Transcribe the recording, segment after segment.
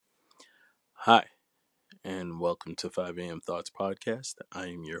Hi, and welcome to 5 a.m. Thoughts Podcast. I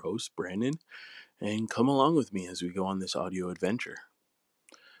am your host, Brandon, and come along with me as we go on this audio adventure.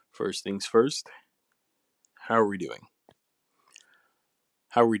 First things first, how are we doing?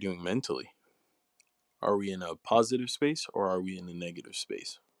 How are we doing mentally? Are we in a positive space or are we in a negative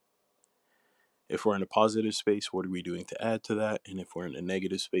space? If we're in a positive space, what are we doing to add to that? And if we're in a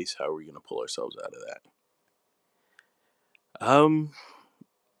negative space, how are we going to pull ourselves out of that?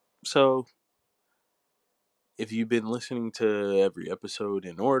 So if you've been listening to every episode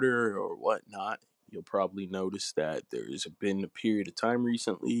in order or whatnot, you'll probably notice that there's been a period of time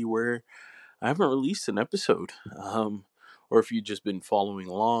recently where I haven't released an episode. Or if you've just been following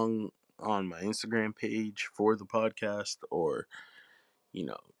along on my Instagram page for the podcast or,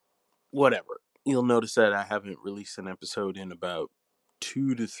 whatever, you'll notice that I haven't released an episode in about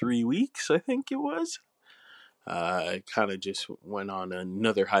 2 to 3 weeks, I think it was. I kind of just went on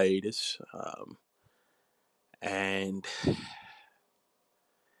another hiatus. And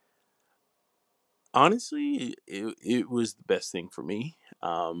honestly, it was the best thing for me.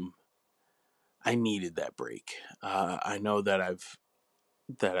 I needed that break. I know that I've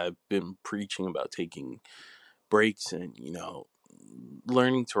been preaching about taking breaks and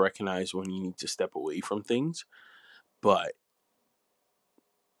learning to recognize when you need to step away from things. But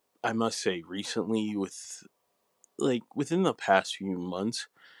I must say, recently, within the past few months,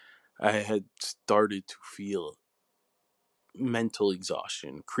 I had started to feel mental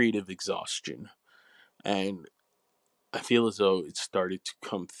exhaustion, creative exhaustion, and I feel as though it started to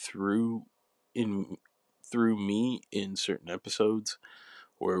come in through me in certain episodes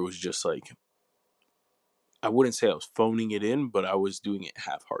where it was just like, I wouldn't say I was phoning it in, but I was doing it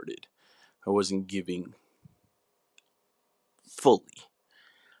half-hearted. I wasn't giving fully.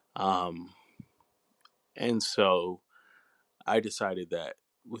 Um, and so I decided that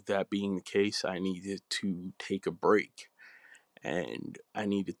with that being the case, I needed to take a break and I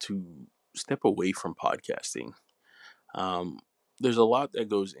needed to step away from podcasting. Um, there's a lot that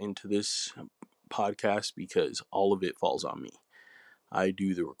goes into this podcast because all of it falls on me. I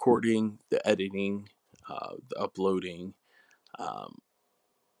do the recording, the editing, the uploading. Um,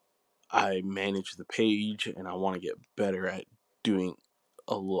 I manage the page, and I want to get better at doing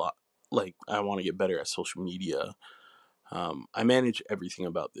a lot. Like, I want to get better at social media. I manage everything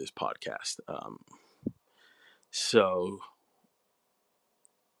about this podcast. So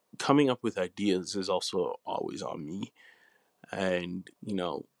coming up with ideas is also always on me. And,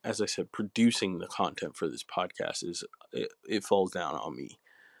 as I said, producing the content for this podcast it falls down on me.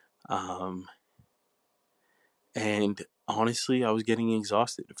 And honestly, I was getting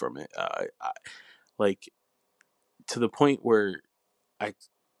exhausted from it. Like, to the point where I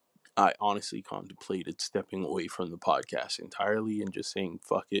I honestly contemplated stepping away from the podcast entirely and just saying,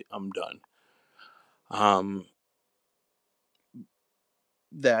 fuck it, I'm done. Um,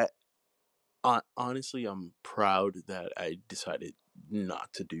 that honestly, I'm proud that I decided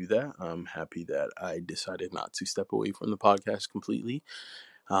not to do that. I'm happy that I decided not to step away from the podcast completely.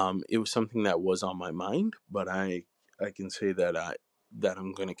 It was something that was on my mind, but I can say that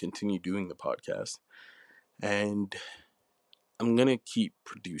I'm going to continue doing the podcast, and I'm going to keep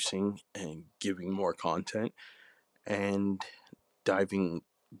producing and giving more content and diving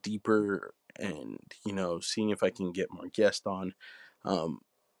deeper and seeing if I can get more guests on. Um,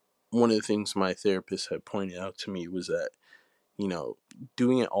 One of the things my therapist had pointed out to me was that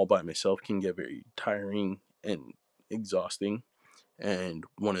doing it all by myself can get very tiring and exhausting. And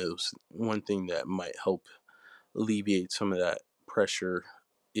one thing that might help alleviate some of that pressure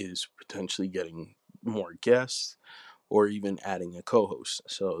is potentially getting more guests or even adding a co-host.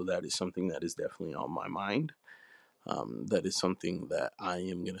 So that is something that is definitely on my mind. That is something that I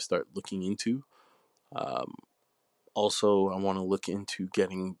am going to start looking into. Um, Also, I want to look into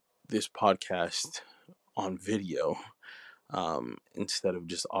getting this podcast on video instead of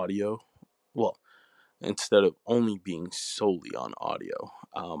just audio. Well, instead of only being solely on audio.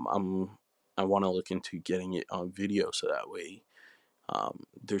 I want to look into getting it on video so that way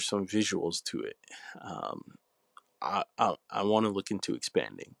there's some visuals to it. I want to look into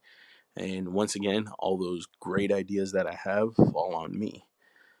expanding. And once again, all those great ideas that I have fall on me.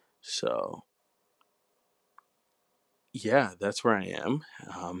 So, yeah, that's where I am.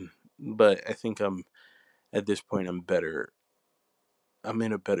 But I think at this point, I'm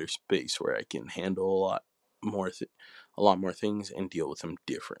in a better space where I can handle a lot more things and deal with them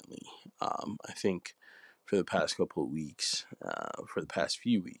differently. I think for the past couple of weeks, for the past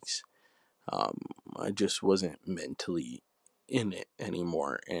few weeks, um, I just wasn't mentally in it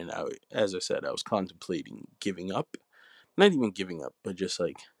anymore, and as I said, I was contemplating giving up. Not even giving up, but just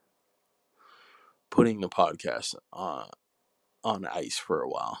like putting the podcast on ice for a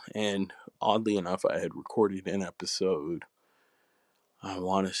while. And oddly enough, I had recorded an episode, I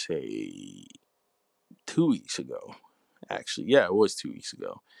want to say 2 weeks ago. Actually, yeah, it was 2 weeks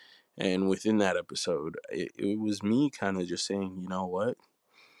ago. And within that episode, it was me kind of just saying, you know what?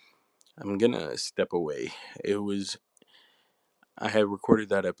 I'm going to step away. I had recorded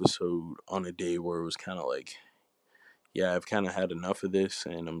that episode on a day where it was kind of like, yeah, I've kind of had enough of this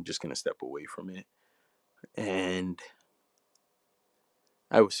and I'm just going to step away from it. And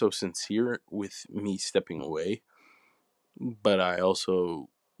I was so sincere with me stepping away, but I also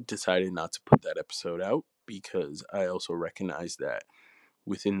decided not to put that episode out because I also recognized that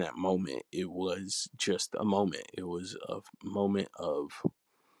within that moment, it was just a moment. It was a moment of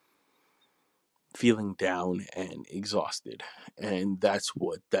feeling down and exhausted. And that's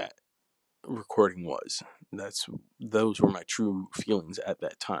what that recording was. Those were my true feelings at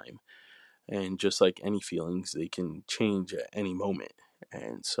that time. And just like any feelings, they can change at any moment.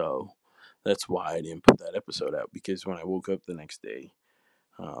 And so that's why I didn't put that episode out, because when I woke up the next day,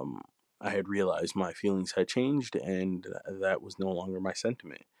 um, I had realized my feelings had changed and that was no longer my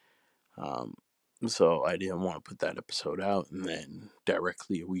sentiment. Um, so I didn't want to put that episode out. And then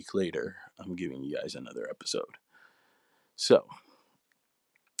directly a week later, I'm giving you guys another episode. So,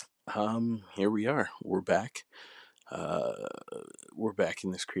 here we are. We're back. Uh, we're back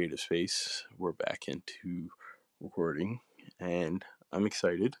in this creative space. We're back into recording, and I'm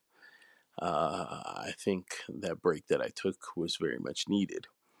excited. I think that break that I took was very much needed.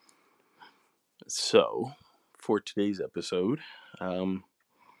 So, for today's episode, um,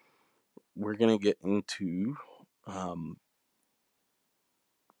 we're gonna get into um,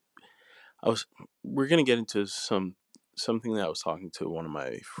 I was we're gonna get into something that I was talking to one of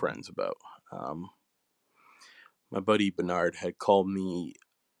my friends about. Um, my buddy Bernard had called me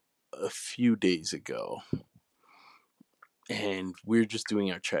a few days ago, and we are just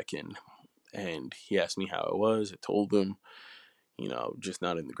doing our check-in. And he asked me how I was. I told him, just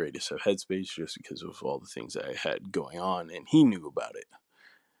not in the greatest of headspace, just because of all the things I had going on, and he knew about it.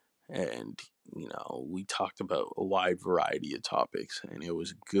 And we talked about a wide variety of topics, and it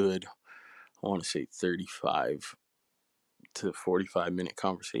was good. I want to say 35 to 45-minute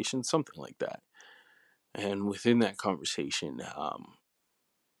conversation, something like that. And within that conversation,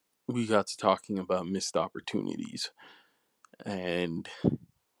 we got to talking about missed opportunities, and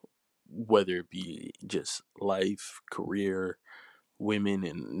whether it be just life, career, women,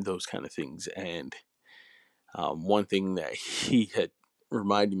 and those kind of things. And one thing that he had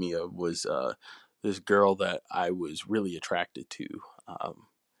reminded me of was this girl that I was really attracted to. Um,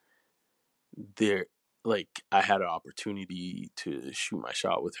 there, like, I had an opportunity to shoot my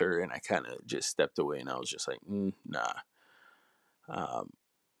shot with her, and I kind of just stepped away, and I was just like, nah. Um,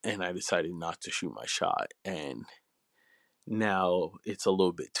 and I decided not to shoot my shot. And now it's a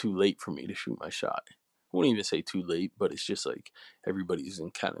little bit too late for me to shoot my shot. I wouldn't even say too late, but it's just like everybody's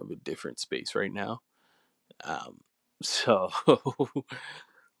in kind of a different space right now. So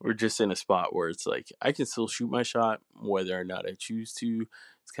we're just in a spot where it's like I can still shoot my shot whether or not I choose to.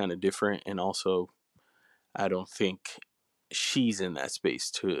 It's kind of different. And also, I don't think she's in that space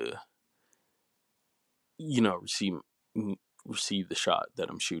to, you know, receive the shot that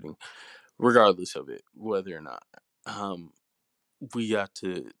I'm shooting, regardless of it, whether or not. Um, we got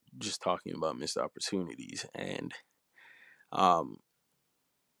to just talking about missed opportunities, and um,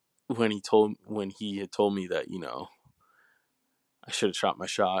 when he had told me that I should have shot my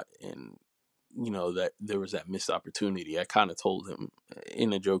shot, and that there was that missed opportunity, I kind of told him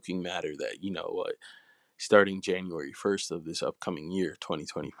in a joking manner that what, starting January 1st of this upcoming year,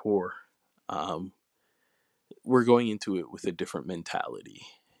 2024, um, we're going into it with a different mentality,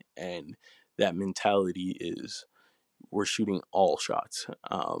 and that mentality is we're shooting all shots,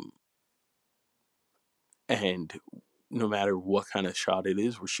 and no matter what kind of shot it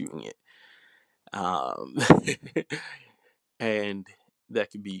is, we're shooting it. Um, and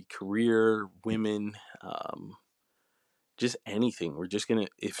that could be career, women, just anything. We're just gonna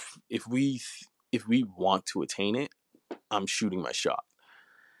if we want to attain it, I'm shooting my shot.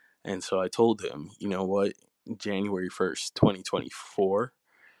 And so I told him, you know what, January 1st, 2024,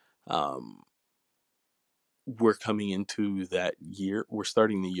 um, we're coming into that year. We're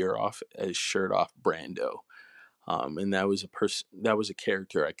starting the year off as Shirt Off Brando. And that was a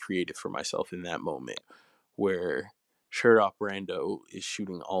character I created for myself in that moment, where Shirt Off Brando is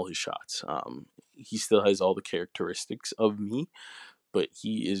shooting all his shots. He still has all the characteristics of me, but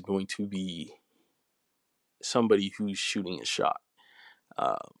he is going to be somebody who's shooting a shot,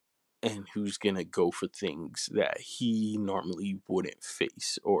 uh, and who's gonna go for things that he normally wouldn't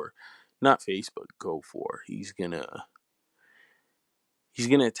face or not face, but go for. He's gonna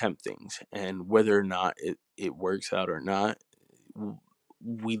attempt things, and whether or not it works out or not,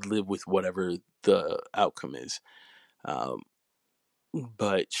 we live with whatever the outcome is. Um,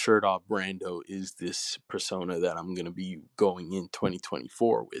 but shirt off Brando is this persona that I'm gonna be going in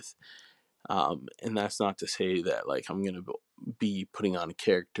 2024 with. And that's not to say that like I'm gonna be putting on a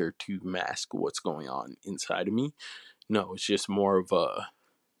character to mask what's going on inside of me. No, it's more of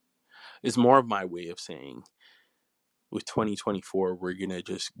my way of saying with 2024 we're gonna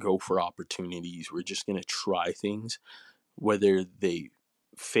just go for opportunities. We're just gonna try things, whether they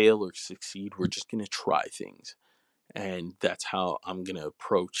fail or succeed. We're just gonna try things, and that's how I'm gonna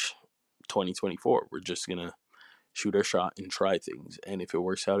approach 2024. We're just gonna shoot our shot and try things, and if it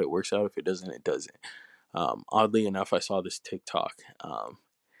works out, it works out. If it doesn't, it doesn't. Oddly enough, I saw this TikTok,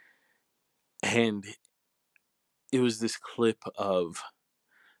 and it was this clip of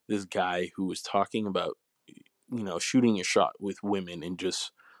this guy who was talking about, shooting a shot with women and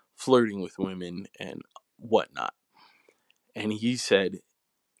just flirting with women and whatnot. And he said,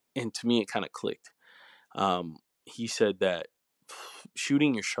 and to me, it kind of clicked. He said that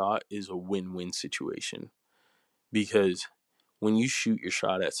shooting your shot is a win-win situation, because when you shoot your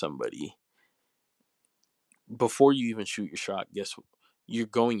shot at somebody, before you even shoot your shot, guess what? You're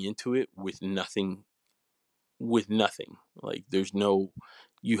going into it with nothing. With nothing, like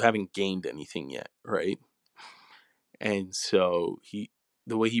you haven't gained anything yet, right? And so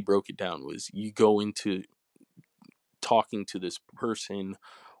the way he broke it down was, you go into talking to this person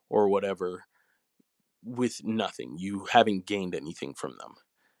or whatever with nothing. You haven't gained anything from them.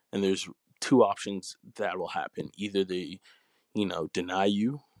 And there's two options that will happen. Either they, deny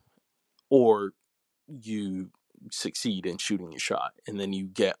you, or you succeed in shooting your shot. And then you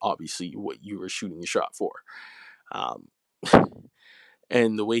get obviously what you were shooting your shot for. Um,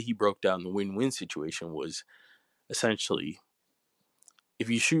 and the way he broke down the win-win situation was essentially, if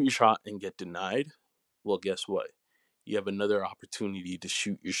you shoot your shot and get denied, well, guess what? You have another opportunity to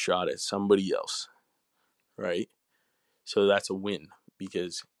shoot your shot at somebody else, right? So that's a win,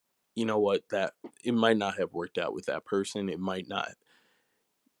 because you know what, that it might not have worked out with that person. It might not.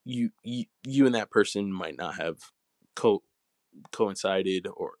 You and that person might not have coincided,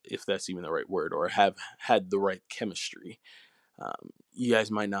 or if that's even the right word, or have had the right chemistry. You guys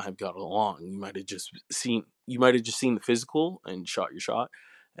might not have got along. You might have just seen the physical and shot your shot,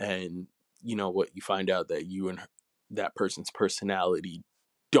 and you know what? You find out that you and that person's personality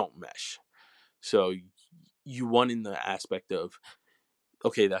don't mesh. So you won in the aspect of,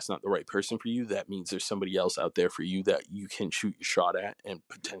 okay, that's not the right person for you. That means there's somebody else out there for you that you can shoot your shot at and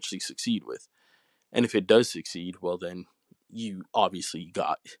potentially succeed with. And if it does succeed, well, then you obviously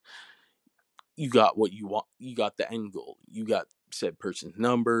got what you want. You got the end goal. You got said person's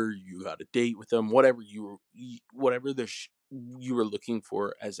number. You got a date with them. Whatever you were looking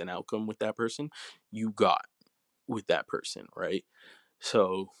for as an outcome with that person, you got with that person, right?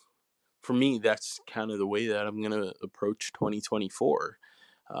 So for me, that's kind of the way that I'm gonna approach 2024.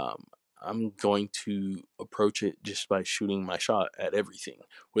 Um, I'm going to approach it just by shooting my shot at everything,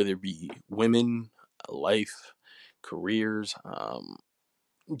 whether it be women, life, careers,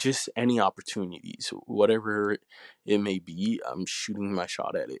 just any opportunities, whatever it may be. I'm shooting my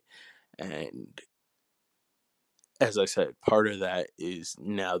shot at it. And as I said, part of that is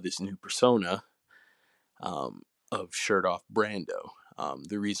now this new persona, of shirt off Brando.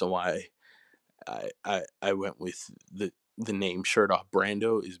 The reason why I went with the name shirt off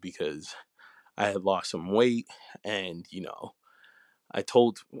Brando is because I had lost some weight, and I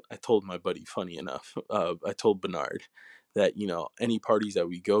told my buddy, funny enough, I told Bernard that any parties that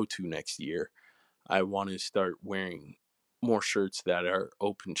we go to next year, I want to start wearing more shirts that are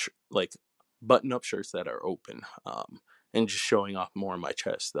open, like button-up shirts that are open, and just showing off more of my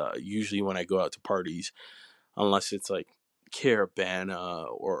chest. Usually, when I go out to parties, unless it's like Caravana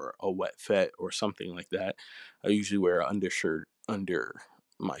or a Wet Fet or something like that, I usually wear an undershirt under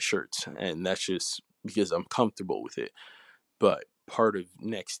my shirts, and that's just because I'm comfortable with it. But part of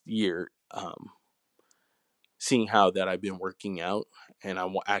next year, seeing how that I've been working out, and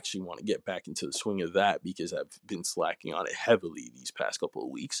actually want to get back into the swing of that, because I've been slacking on it heavily these past couple of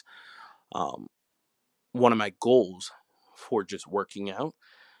weeks. Um, One of my goals for just working out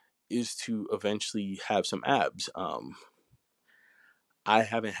is to eventually have some abs. I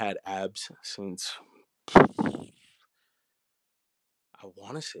haven't had abs since, I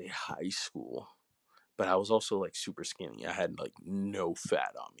want to say, high school, but I was also like super skinny. I had like no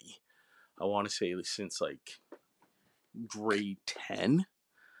fat on me. I want to say since like grade 10.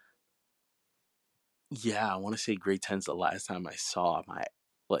 Yeah, I want to say grade 10's the last time I saw my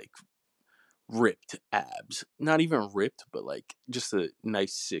like ripped abs. Not even ripped, but like just a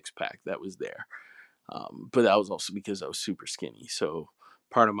nice six pack that was there. But that was also because I was super skinny. So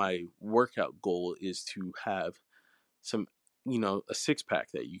part of my workout goal is to have some, a six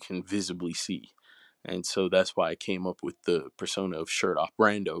pack that you can visibly see. And so that's why I came up with the persona of shirt off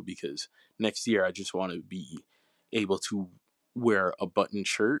Brando, because next year I just want to be able to wear a button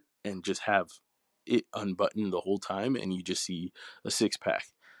shirt and just have it unbuttoned the whole time, and you just see a six pack.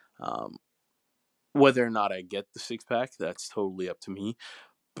 Um, Whether or not I get the six pack, that's totally up to me.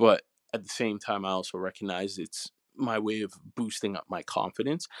 But at the same time, I also recognize it's my way of boosting up my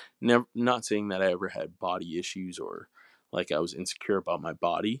confidence. Never, not saying that I ever had body issues or like I was insecure about my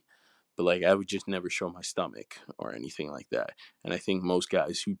body, but like I would just never show my stomach or anything like that. And I think most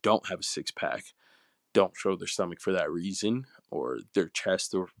guys who don't have a six pack don't show their stomach for that reason, or their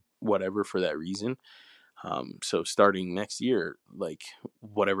chest or whatever for that reason. So starting next year, like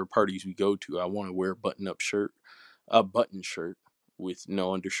whatever parties we go to, I want to wear a button shirt with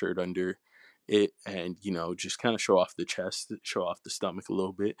no undershirt under it, and just kind of show off the chest, show off the stomach a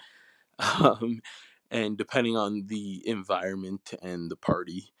little bit. Um, and depending on the environment and the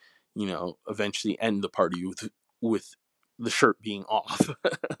party, eventually end the party with the shirt being off.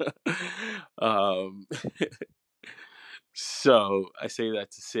 um, so I say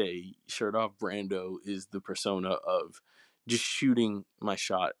that to say, shirt off Brando is the persona of just shooting my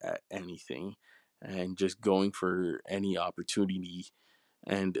shot at anything and just going for any opportunity,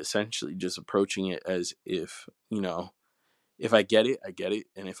 and essentially just approaching it as if I get it, I get it.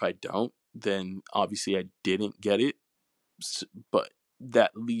 And if I don't, then obviously I didn't get it. But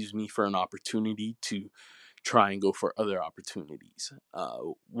that leaves me for an opportunity to try and go for other opportunities.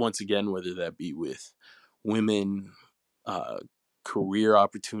 Once again, whether that be with women, uh, career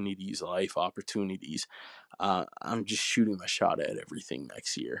opportunities, life opportunities. I'm just shooting my shot at everything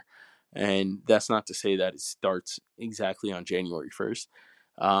next year. And that's not to say that it starts exactly on January 1st.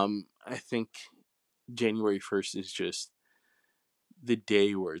 I think January 1st is just the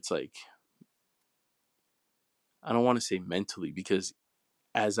day where it's like, I don't want to say mentally, because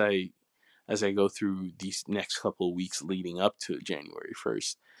as I go through these next couple of weeks leading up to January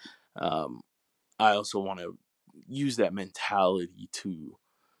 1st, um, I also want to use that mentality to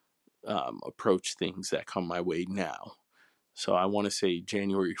approach things that come my way now. So I want to say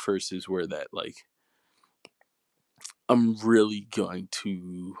January 1st is where that, like, I'm really going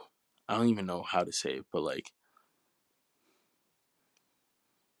to, I don't even know how to say it, but like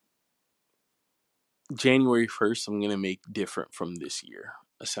January 1st, I'm going to make different from this year,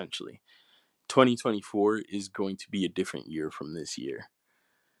 essentially. 2024 is going to be a different year from this year.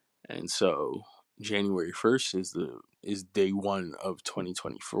 And so January 1st is day one of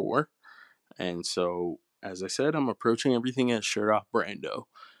 2024. And so, as I said, I'm approaching everything as shirt off Brando.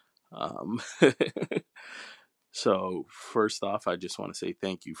 Um, so first off, I just want to say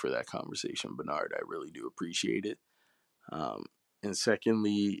thank you for that conversation, Bernard. I really do appreciate it. Um, and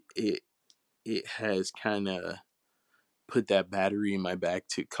secondly, it has kind of put that battery in my back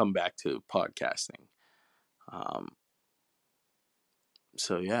to come back to podcasting. Um,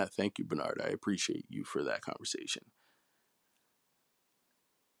 so yeah, thank you, Bernard. I appreciate you for that conversation.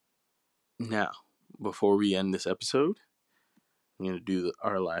 Now, before we end this episode, I'm going to do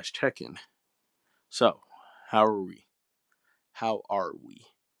our last check-in. So, how are we? How are we?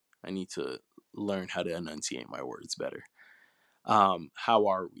 I need to learn how to enunciate my words better. How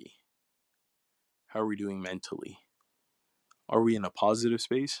are we? How are we doing mentally? Are we in a positive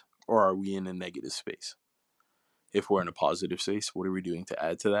space, or are we in a negative space? If we're in a positive space, what are we doing to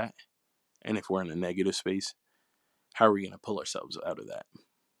add to that? And if we're in a negative space, how are we going to pull ourselves out of that?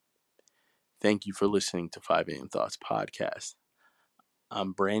 Thank you for listening to 5 a.m. Thoughts Podcast.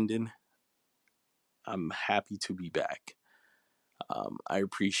 I'm Brandon. I'm happy to be back. I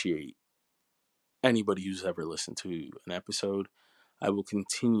appreciate anybody who's ever listened to an episode. I will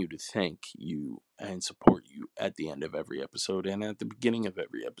continue to thank you and support you at the end of every episode and at the beginning of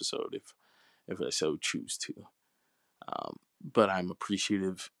every episode if I so choose to. But I'm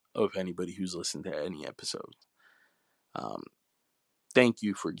appreciative of anybody who's listened to any episode. Thank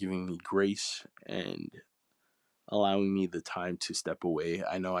you for giving me grace and allowing me the time to step away.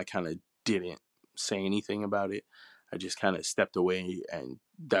 I know I kind of didn't say anything about it. I just kind of stepped away and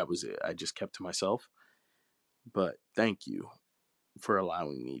that was it. I just kept to myself. But thank you for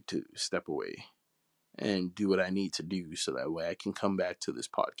allowing me to step away and do what I need to do so that way I can come back to this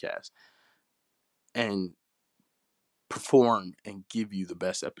podcast and perform and give you the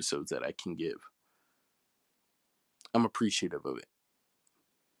best episodes that I can give. I'm appreciative of it.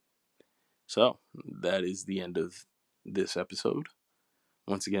 So that is the end of this episode.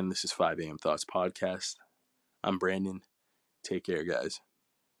 Once again, this is 5 a.m. Thoughts Podcast. I'm Brandon. Take care, guys.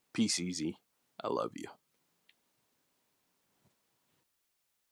 Peace easy. I love you.